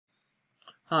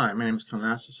Hi, my name is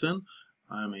Glycocin.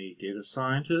 I'm a data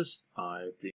scientist.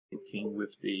 I've been working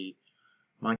with the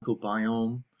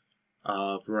microbiome,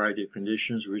 variety of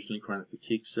conditions, originally chronic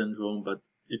fatigue syndrome, but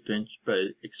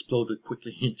eventually exploded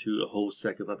quickly into a whole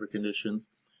stack of other conditions.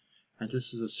 And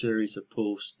this is a series of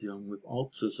posts dealing with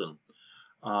autism.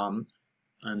 And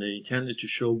they intended to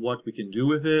show what we can do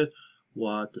with it,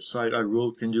 what the site I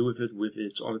wrote can do with it, with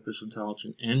its artificial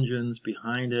intelligence engines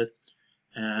behind it,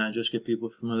 and just get people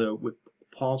familiar with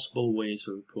possible ways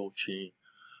of approaching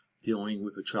dealing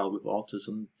with a child with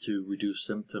autism to reduce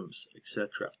symptoms,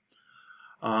 etc.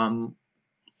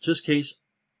 This case,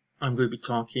 I'm going to be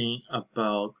talking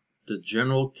about the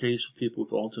general case of people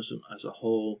with autism as a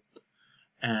whole,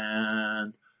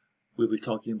 and we'll be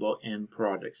talking about end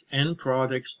products. End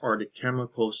products are the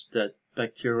chemicals that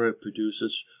bacteria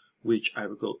produces, which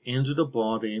either go into the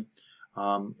body.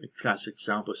 A classic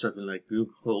example is something like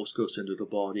glucose goes into the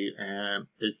body and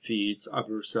it feeds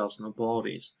other cells in the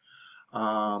bodies.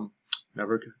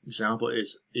 Another example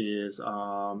is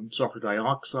sulfur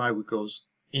dioxide, which goes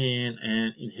in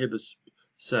and inhibits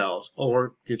cells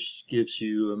or gives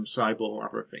you SIBO or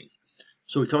other things.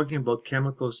 So we're talking about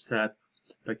chemicals that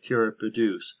bacteria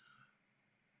produce.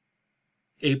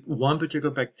 One particular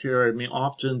bacteria may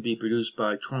often be produced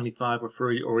by 25 or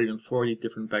 30 or even 40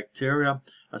 different bacteria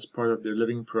as part of their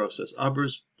living process.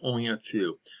 Others, only a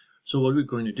few. So what we're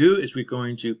going to do is we're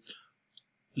going to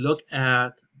look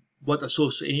at what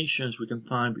associations we can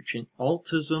find between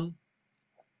autism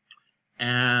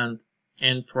and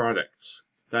end products.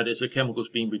 That is, the chemicals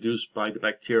being produced by the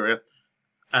bacteria,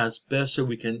 as best as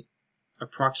we can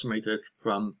approximate it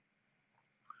from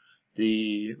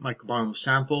the microbiome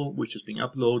sample which is being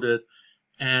uploaded,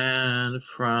 and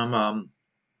from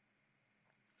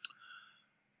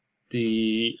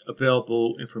the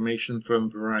available information from a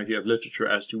variety of literature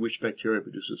as to which bacteria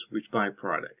produces which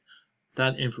byproduct.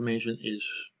 That information is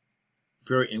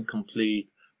very incomplete,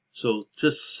 so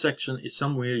this section is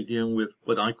somewhere dealing with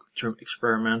what I term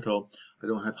experimental. I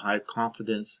don't have high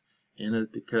confidence in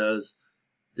it because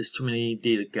there's too many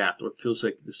data gaps, or it feels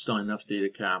like there's not enough data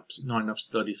gaps, not enough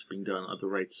studies being done of the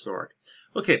right sort.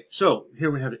 Okay, so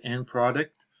here we have the end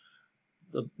product.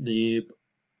 The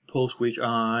post which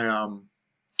I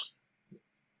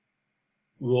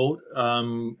wrote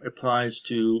applies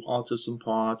to autism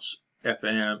POTS,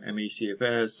 FM,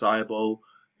 ME/CFS, SIBO,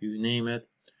 you name it.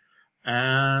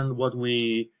 And what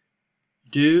we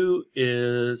do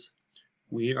is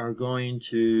we are going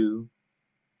to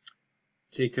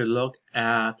take a look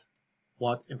at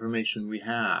what information we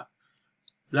have.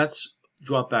 Let's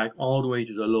drop back all the way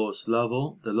to the lowest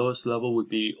level. The lowest level would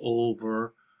be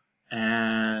over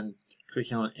and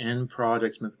clicking on End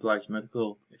Products, Multiplies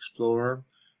Medical Explorer.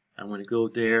 And when you go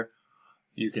there,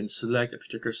 you can select a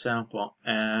particular sample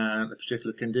and a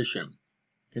particular condition.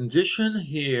 Condition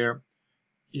here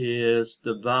is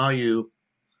the value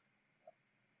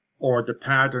or the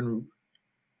pattern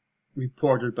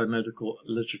reported by medical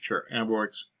literature. In other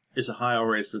words, is it high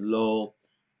or is it low?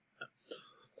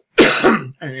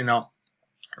 And in our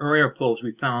earlier post,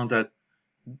 we found that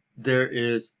there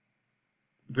is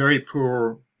very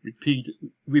poor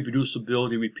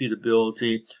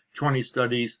reproducibility, 20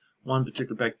 studies, one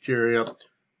particular bacteria.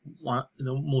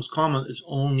 Most common is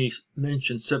only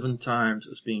mentioned 7 times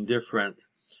as being different.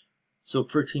 So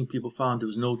 13 people found there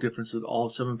was no difference at all.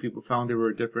 7 people found there were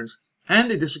a difference.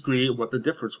 And they disagree what the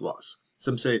difference was.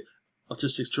 Some say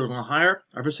autistic children are higher,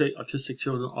 others say autistic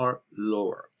children are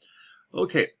lower.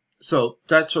 Okay, so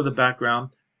that's sort of the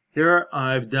background. Here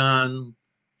I've done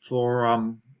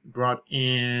brought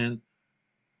in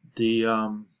the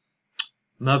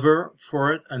mother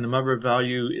for it, and the mother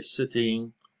value is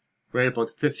sitting right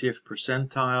about the 50th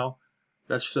percentile.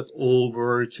 Let's flip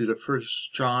over to the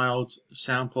first child's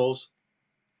samples.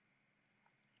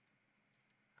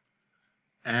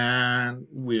 And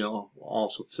we'll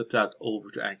also flip that over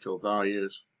to actual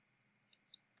values.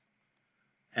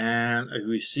 And as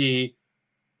we see,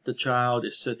 the child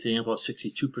is sitting about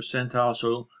 62 percentile,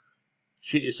 so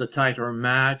she is a tighter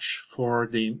match for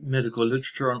the medical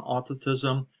literature on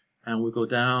autism. And we go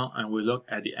down and we look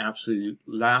at the absolute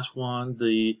last one,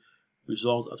 the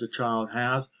result of the child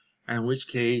has, in which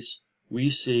case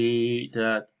we see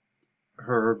that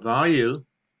her value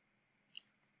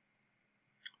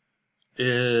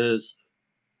is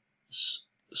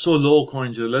so low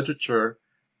according to the literature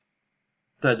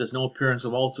that there's no appearance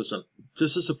of autism.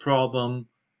 This is a problem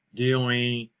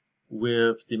dealing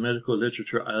with the medical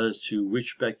literature as to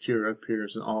which bacteria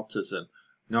appears in autism.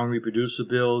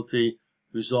 Non-reproducibility,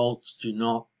 results do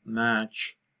not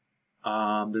match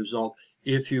the result.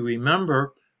 If you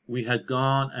remember, we had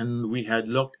gone and we had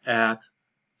looked at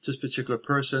this particular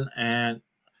person, and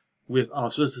with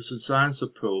our citizen science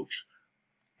approach,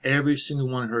 every single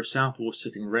one of her samples was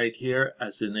sitting right here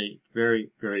as in a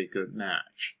very, very good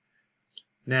match.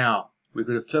 Now, we're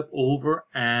going to flip over,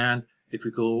 and if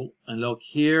we go and look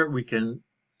here,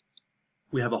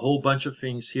 we have a whole bunch of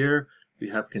things here. We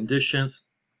have conditions,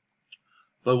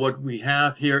 but what we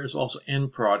have here is also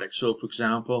end product. So, for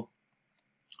example,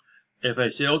 if I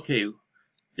say, okay,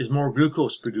 is more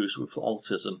glucose produced with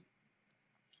autism?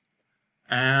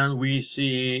 And we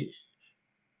see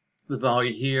the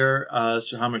value here as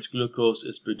to how much glucose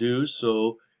is produced.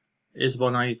 So it's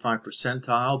about 95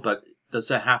 percentile, but does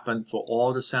that happen for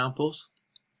all the samples?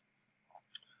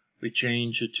 We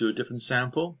change it to a different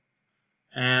sample,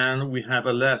 and we have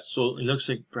a less. So it looks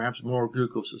like perhaps more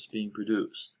glucose is being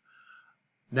produced.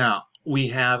 Now, we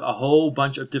have a whole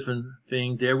bunch of different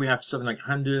things there. We have something like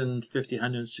 150,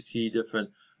 160 different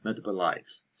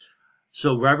metabolites.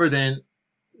 So rather than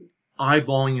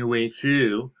eyeballing your way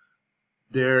through,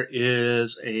 there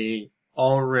is a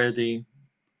already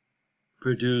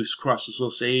produced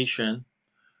cross-association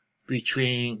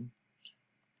between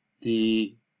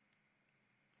the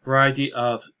variety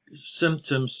of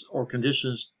symptoms or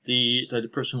conditions that the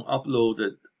person who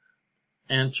uploaded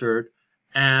entered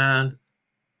and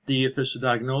the official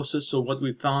diagnosis. So what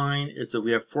we find is that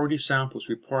we have 40 samples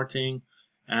reporting,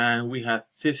 and we have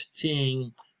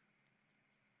 15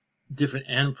 different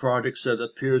end products that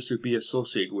appears to be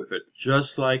associated with it.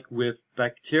 Just like with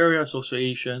bacteria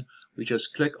association, we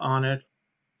just click on it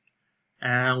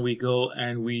and we go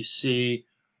and we see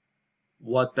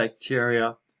what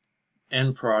bacteria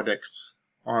end products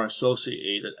are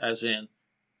associated, as in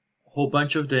a whole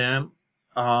bunch of them.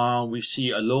 We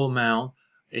see a low amount.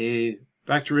 A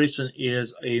Bacteriocin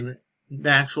is a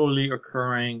naturally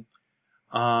occurring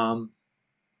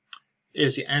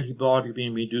is the antibiotic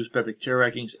being reduced by bacteria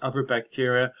against other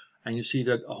bacteria, and you see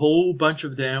that a whole bunch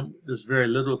of them, there's very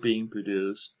little being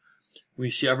produced. We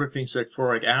see other things like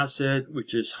foric acid,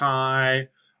 which is high.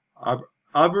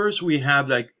 Others we have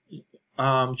like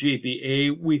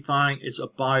GBA, we find is a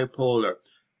bipolar.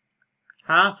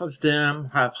 Half of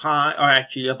them have high, or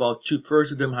actually about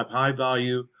 2/3 of them have high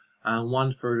value, and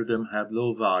 1/3 of them have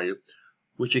low value,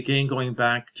 which again, going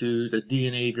back to the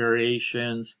DNA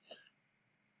variations,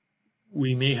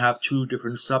 we may have two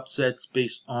different subsets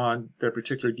based on their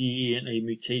particular DNA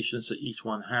mutations that each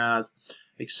one has,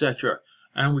 etc.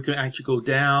 And we can actually go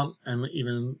down and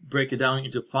even break it down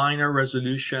into finer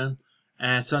resolution,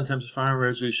 and sometimes finer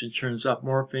resolution turns up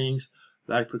more things,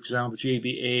 like for example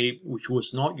GBA, which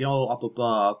was not yellow up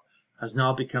above, has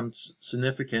now become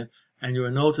significant, and you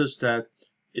will notice that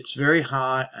it's very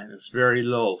high and it's very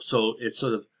low. So it's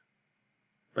sort of,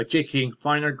 by taking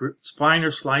finer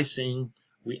slicing,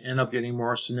 we end up getting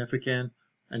more significant,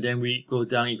 and then we go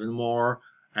down even more,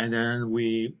 and then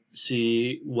we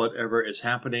see whatever is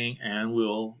happening, and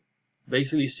we'll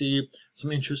basically see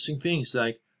some interesting things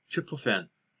like tryptophan.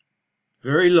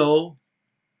 Very low,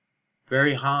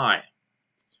 very high.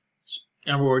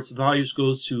 In other words, values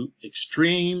go to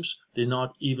extremes, they're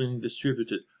not evenly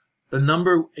distributed. The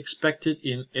number expected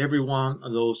in every one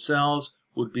of those cells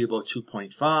would be about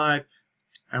 2.5.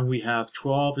 And we have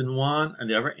 12 in one, and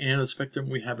the other end of the spectrum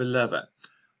we have 11.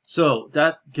 So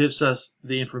that gives us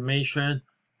the information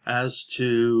as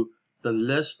to the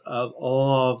list of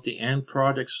all of the end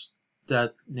products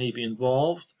that may be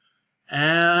involved.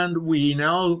 And we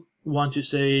now want to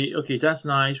say, okay, that's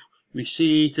nice, we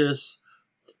see this,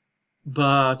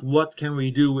 but what can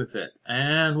we do with it?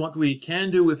 And what we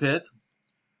can do with it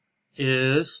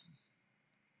is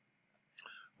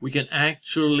we can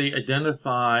actually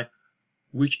identify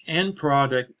which end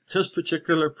product this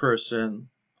particular person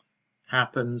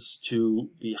happens to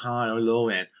be high or low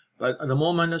in. But at the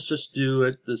moment, let's just do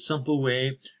it the simple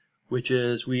way, which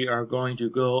is we are going to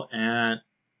go and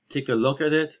take a look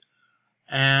at it.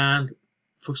 And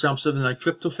for example, something like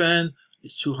tryptophan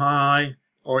is too high,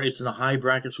 or it's in the high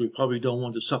brackets, we probably don't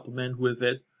want to supplement with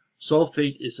it.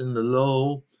 Sulfate is in the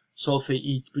low. Sulfate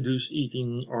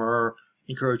eating or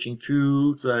encouraging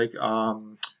foods like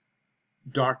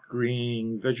dark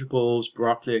green vegetables,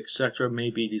 broccoli, etc.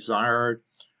 may be desired.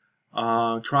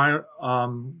 Triamine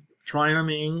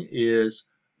is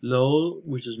low,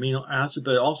 which is amino acid,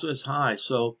 but it also is high.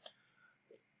 So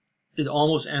it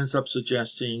almost ends up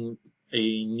suggesting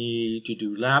a need to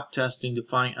do lab testing to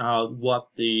find out what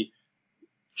the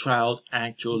child's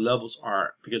actual levels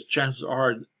are, because chances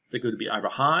are they're going to be either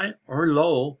high or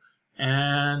low,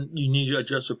 and you need to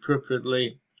adjust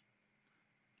appropriately.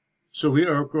 So we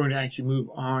are going to actually move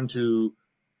on to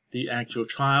the actual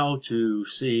trial to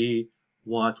see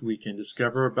what we can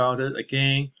discover about it.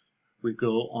 Again, we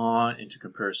go on into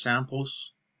compare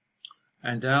samples.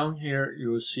 And down here you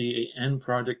will see an end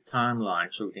product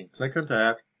timeline. So we can click on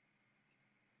that.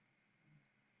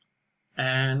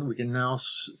 And we can now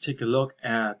take a look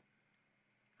at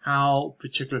how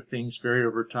particular things vary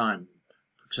over time.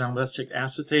 For example, let's take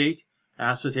acetate.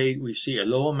 Acetate, we see a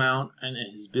low amount and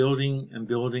it is building and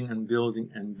building and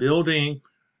building and building.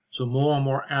 So more and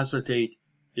more acetate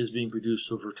is being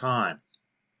produced over time.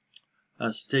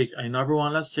 Let's take another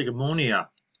one. Let's take ammonia.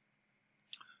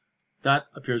 That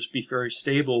appears to be very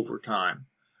stable over time.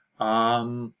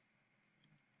 And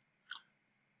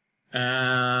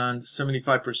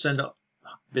 75% a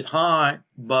bit high,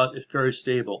 but it's very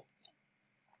stable.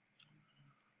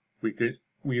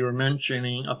 We were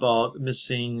mentioning about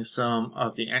missing some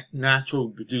of the natural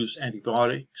produced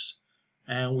antibiotics,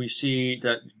 and we see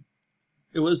that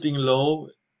it was being low,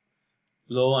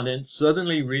 and then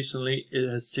suddenly recently it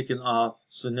has taken off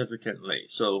significantly.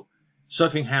 So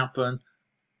something happened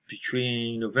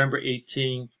between November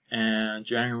 18th and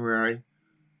January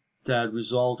that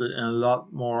resulted in a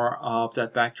lot more of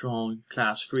that Bacteriocin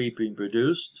class 3 being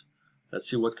produced. Let's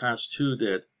see what class 2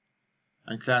 did.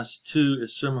 And class 2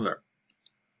 is similar.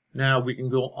 Now we can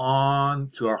go on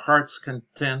to our heart's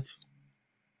content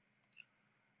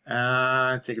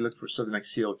and take a look for something like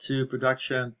CO2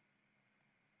 production.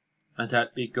 And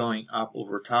that be going up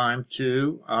over time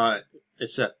too,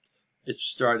 except it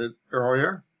started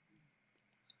earlier.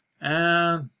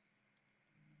 And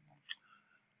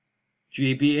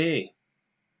GBA.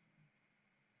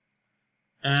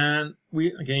 And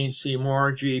we again see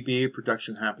more GBA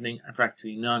production happening, and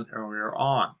practically none earlier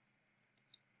on.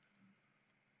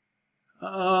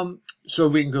 So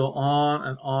we can go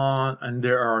on, and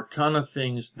there are a ton of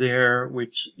things there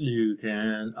which you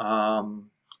can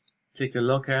take a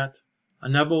look at.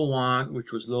 Another one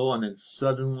which was low, and then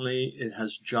suddenly it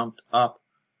has jumped up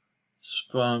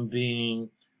from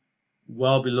being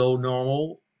well below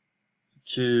normal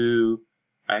to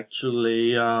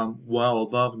actually well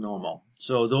above normal.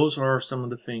 So those are some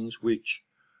of the things which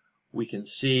we can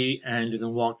see, and you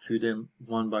can walk through them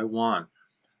one by one.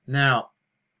 Now,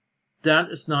 that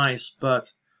is nice,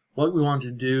 but what we want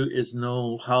to do is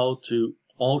know how to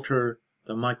alter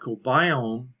the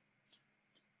microbiome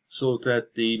so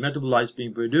that the metabolites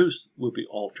being produced will be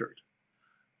altered,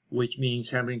 which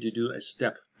means having to do a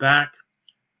step back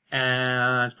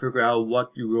and figure out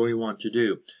what you really want to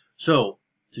do. So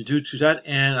to that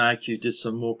end, I actually did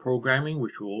some more programming,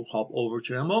 which we'll hop over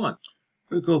to in a moment.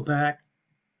 We'll go back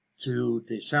to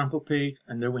the sample page,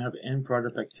 and then we have end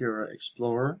product bacteria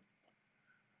explorer.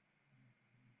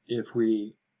 If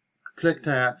we click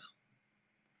that,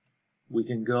 we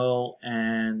can go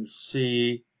and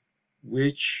see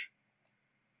which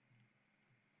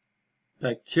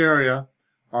bacteria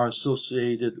are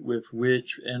associated with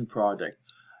which end product.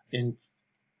 In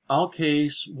our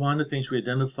case, one of the things we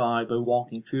identified by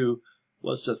walking through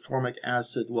was that formic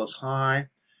acid was high,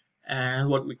 and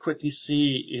what we quickly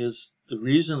see is the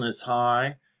reason it's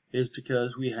high is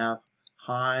because we have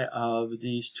high of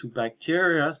these two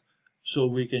bacteria. So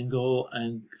we can go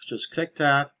and just click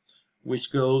that,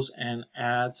 which goes and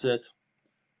adds it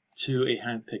to a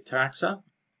handpicked taxa.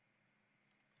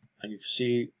 And you can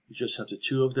see we just have the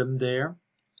two of them there.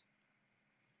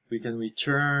 We can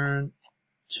return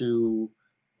to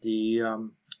the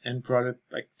end product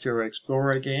bacteria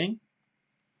explorer again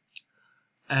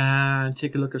and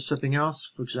take a look at something else.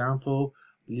 For example,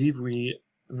 I believe we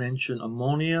mentioned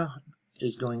ammonia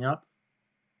is going up.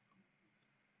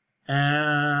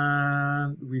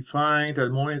 And we find that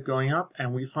ammonia is going up,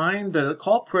 and we find that a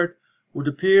culprit would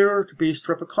appear to be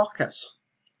Streptococcus.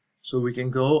 So we can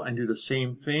go and do the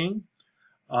same thing.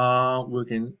 We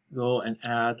can go and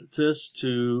add this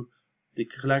to the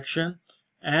collection,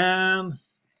 and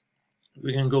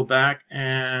we can go back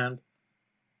and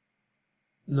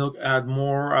look at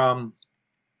more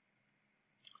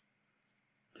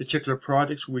particular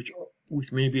products which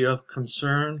may be of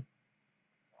concern.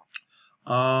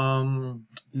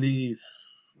 Leave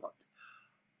what?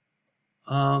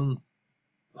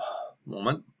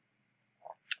 Moment.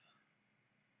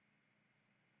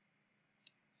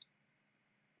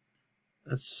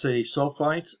 Let's say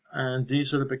sulfites, and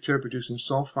these are the bacteria producing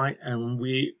sulfite, and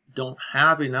we don't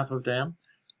have enough of them,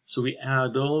 so we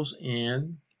add those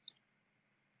in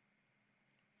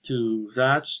to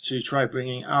that to try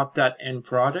bringing up that end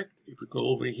product. If we go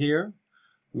over here,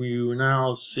 we will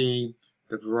now see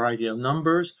the variety of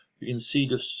numbers. You can see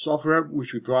the software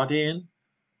which we brought in.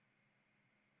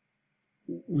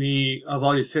 We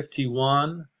evaluated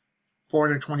 51.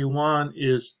 421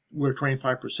 is where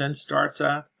 25% starts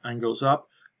at and goes up.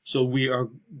 So we are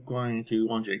going to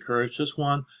want to encourage this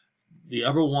one. The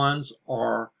other ones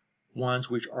are ones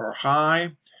which are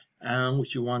high and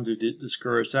which you want to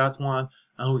discourage that one.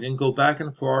 And we can go back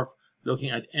and forth looking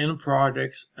at end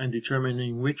products and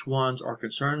determining which ones are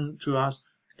concerned to us.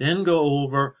 Then go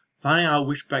over, find out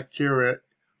which bacteria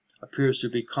appears to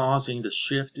be causing the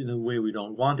shift in the way we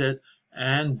don't want it,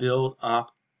 and build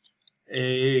up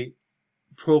a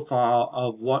profile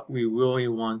of what we really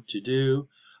want to do.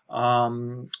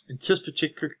 In this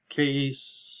particular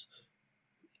case,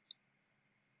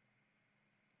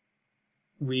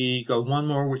 we got one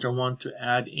more which I want to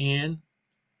add in,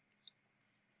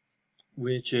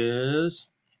 which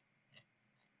is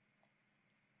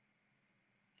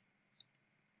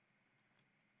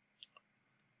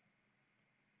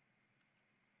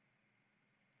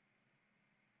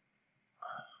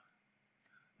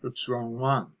oops, wrong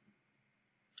one.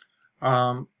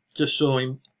 Just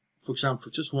showing, for example, for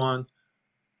just one.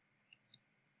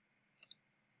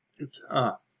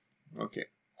 Okay.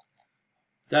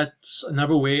 That's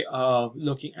another way of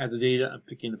looking at the data and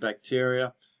picking the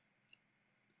bacteria.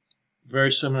 Very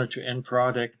similar to end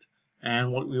product.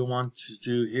 And what we want to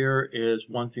do here is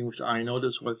one thing which I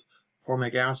noticed with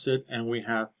formic acid, and we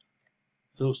have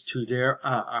those two there.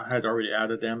 I had already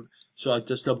added them, so I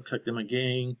just double check them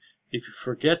again. If you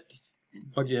forget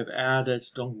what you have added,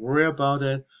 don't worry about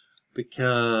it,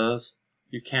 because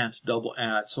you can't double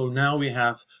add. So now we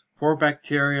have 4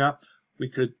 bacteria. We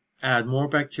could add more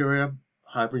bacteria,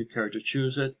 however you care to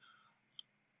choose it.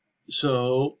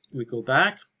 So we go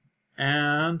back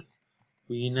and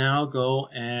we now go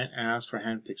and ask for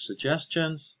handpicked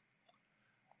suggestions.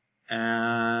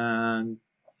 And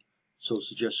so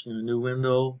suggesting a new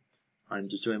window. I'm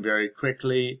just doing very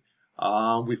quickly.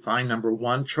 We find number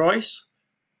 1 choice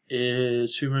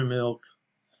is human milk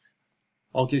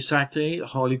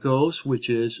oligosaccharides, which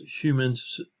is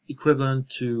humans equivalent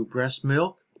to breast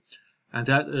milk. And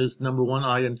that is number 1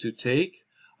 item to take.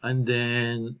 And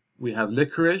then we have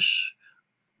licorice,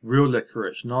 real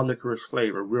licorice, not licorice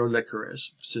flavor, real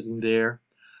licorice sitting there.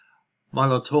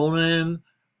 Melatonin,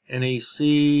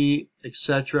 NAC,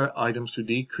 etc. items to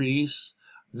decrease.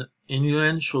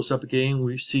 Inulin shows up again.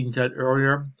 We've seen that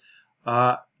earlier.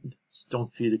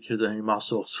 Don't feed the kids any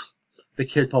mussels. The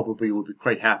kid probably would be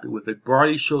quite happy with it.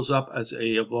 Barley shows up as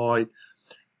a avoid.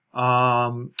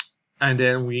 And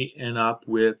then we end up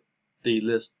with the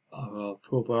list of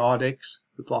probiotics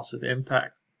with positive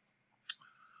impact.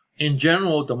 In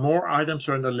general, the more items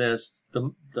are on the list,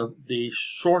 the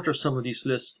shorter some of these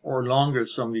lists or longer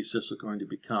some of these lists are going to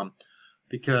become,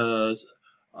 because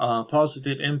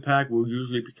positive impact will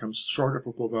usually become shorter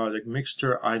for probiotic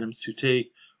mixture. Items to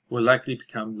take will likely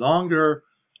become longer,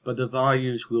 but the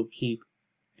values will keep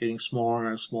getting smaller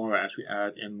and smaller as we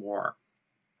add in more.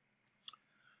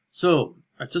 So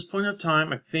at this point of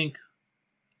time, I think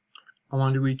I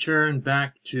want to return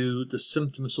back to the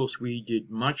symptoms, so we did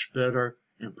much better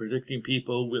in predicting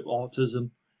people with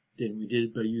autism than we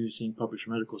did by using published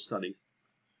medical studies.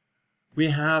 We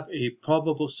have a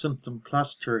probable symptom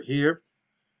cluster here,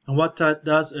 and what that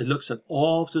does, it looks at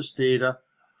all of this data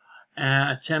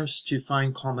and attempts to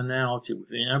find commonality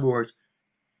with it. In other words,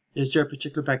 is there a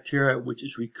particular bacteria which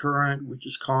is recurrent, which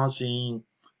is causing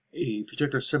a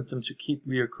particular symptom to keep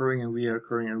reoccurring and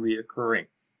reoccurring and reoccurring?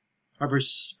 Other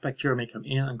bacteria may come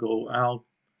in and go out,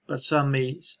 but some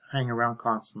may hang around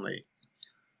constantly.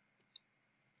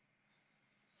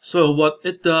 So what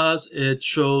it does, it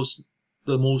shows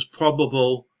the most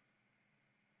probable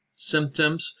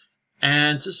symptoms,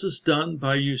 and this is done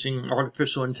by using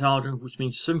artificial intelligence, which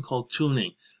means something called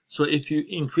tuning. So if you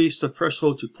increase the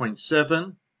threshold to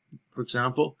 0.7, for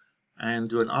example, and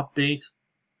do an update,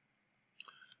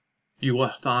 you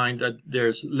will find that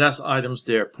there's less items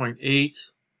there. 0.8,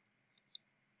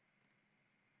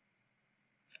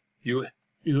 you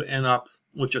end up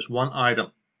with just 1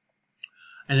 item.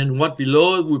 And then what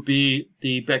below it would be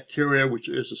the bacteria which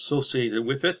is associated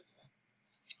with it.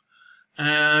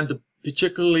 And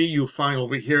particularly you find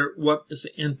over here, what is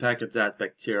the impact of that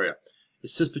bacteria?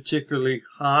 Is this particularly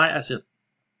high? As in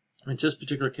this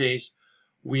particular case,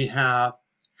 we have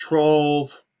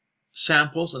 12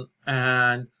 samples,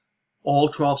 and all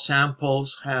 12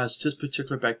 samples has this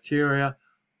particular bacteria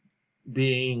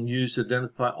being used to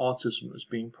identify autism as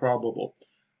being probable.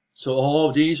 So all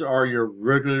of these are your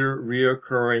regular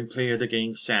reoccurring play it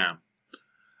again SAM.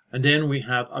 And then we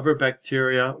have other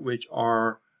bacteria which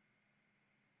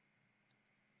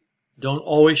don't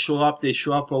always show up. They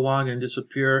show up for a while and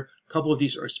disappear. A couple of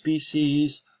these are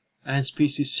species, and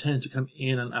species tend to come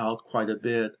in and out quite a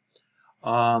bit.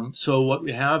 So what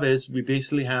we have is we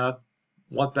basically have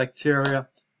what bacteria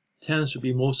tends to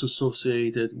be most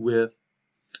associated with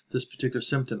this particular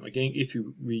symptom. Again, if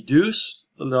you reduce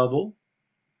the level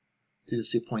to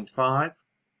say 0.5,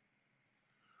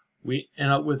 we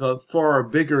end up with a far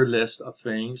bigger list of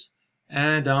things,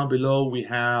 and down below we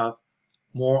have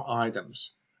more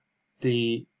items.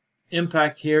 The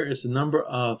impact here is the number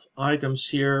of items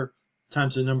here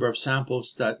times the number of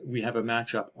samples that we have a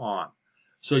matchup on.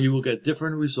 So you will get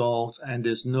different results, and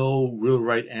there's no real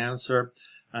right answer.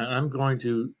 And I'm going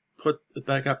to put it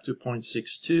back up to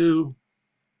 0.62.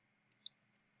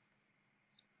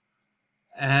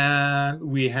 And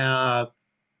we have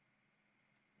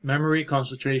memory,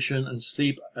 concentration, and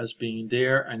sleep as being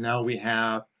there. And now we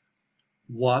have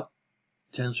what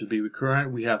tends to be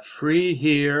recurrent. We have free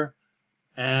here,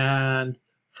 and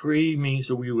free means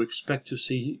that we would expect to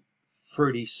see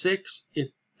 36. It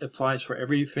applies for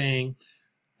everything.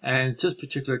 And in this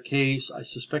particular case, I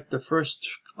suspect the first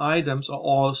items are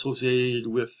all associated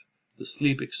with the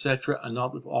sleep, etc., and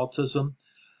not with autism.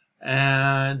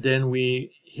 And then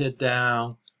we hit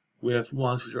down with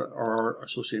ones which are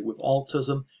associated with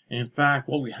autism. In fact,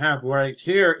 what we have right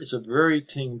here is a very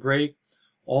thin break.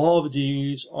 All of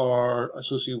these are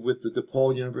associated with the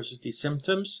DePaul University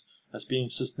symptoms as being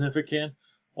significant.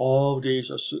 All of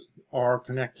these are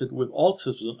connected with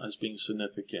autism as being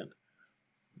significant.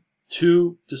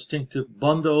 Two distinctive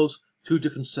bundles, two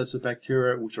different sets of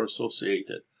bacteria which are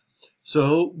associated.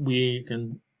 So we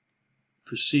can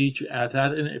proceed to add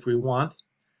that in if we want.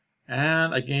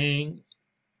 And again,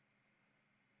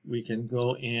 we can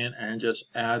go in and just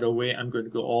add away. I'm going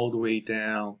to go all the way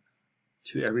down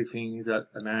to everything that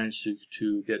I managed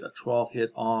to get a 12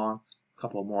 hit on. A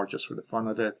couple more just for the fun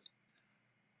of it.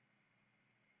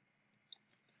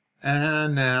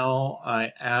 And now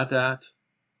I add that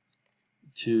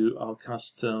to our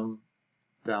custom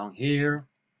down here.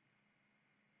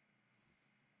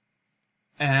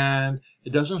 And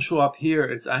it doesn't show up here,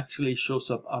 it actually shows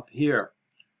up here.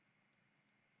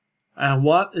 And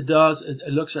what it does, it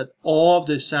looks at all of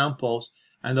the samples,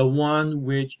 and the one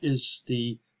which is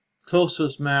the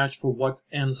closest match for what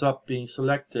ends up being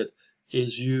selected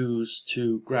is used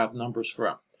to grab numbers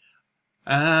from.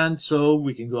 And so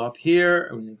we can go up here,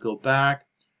 and we can go back,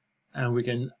 and we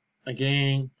can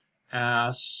again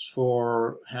ask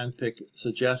for handpick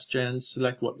suggestions,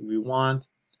 select what we want,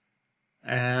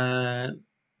 and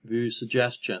view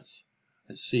suggestions,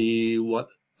 and see what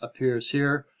appears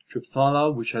here.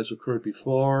 Triphthala, which has occurred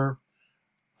before.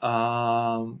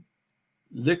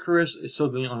 Licorice is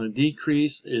suddenly on a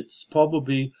decrease. It's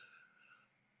probably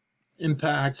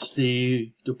impacts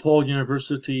the DePaul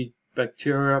University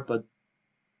bacteria, but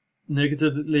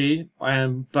negatively,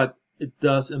 but it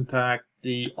does impact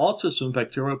the autism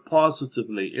bacteria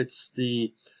positively. It's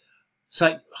the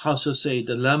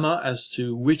dilemma as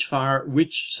to which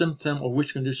symptom or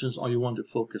which conditions are you want to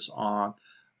focus on.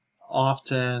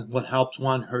 Often what helps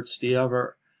one hurts the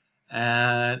other,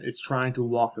 and it's trying to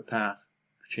walk the path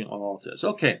between all of this.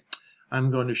 Okay, I'm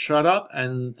going to shut up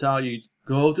and tell you,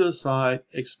 go to the site,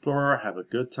 explore, have a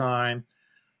good time.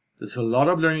 There's a lot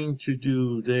of learning to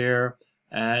do there,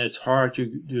 and it's hard to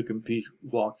do a complete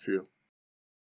walkthrough.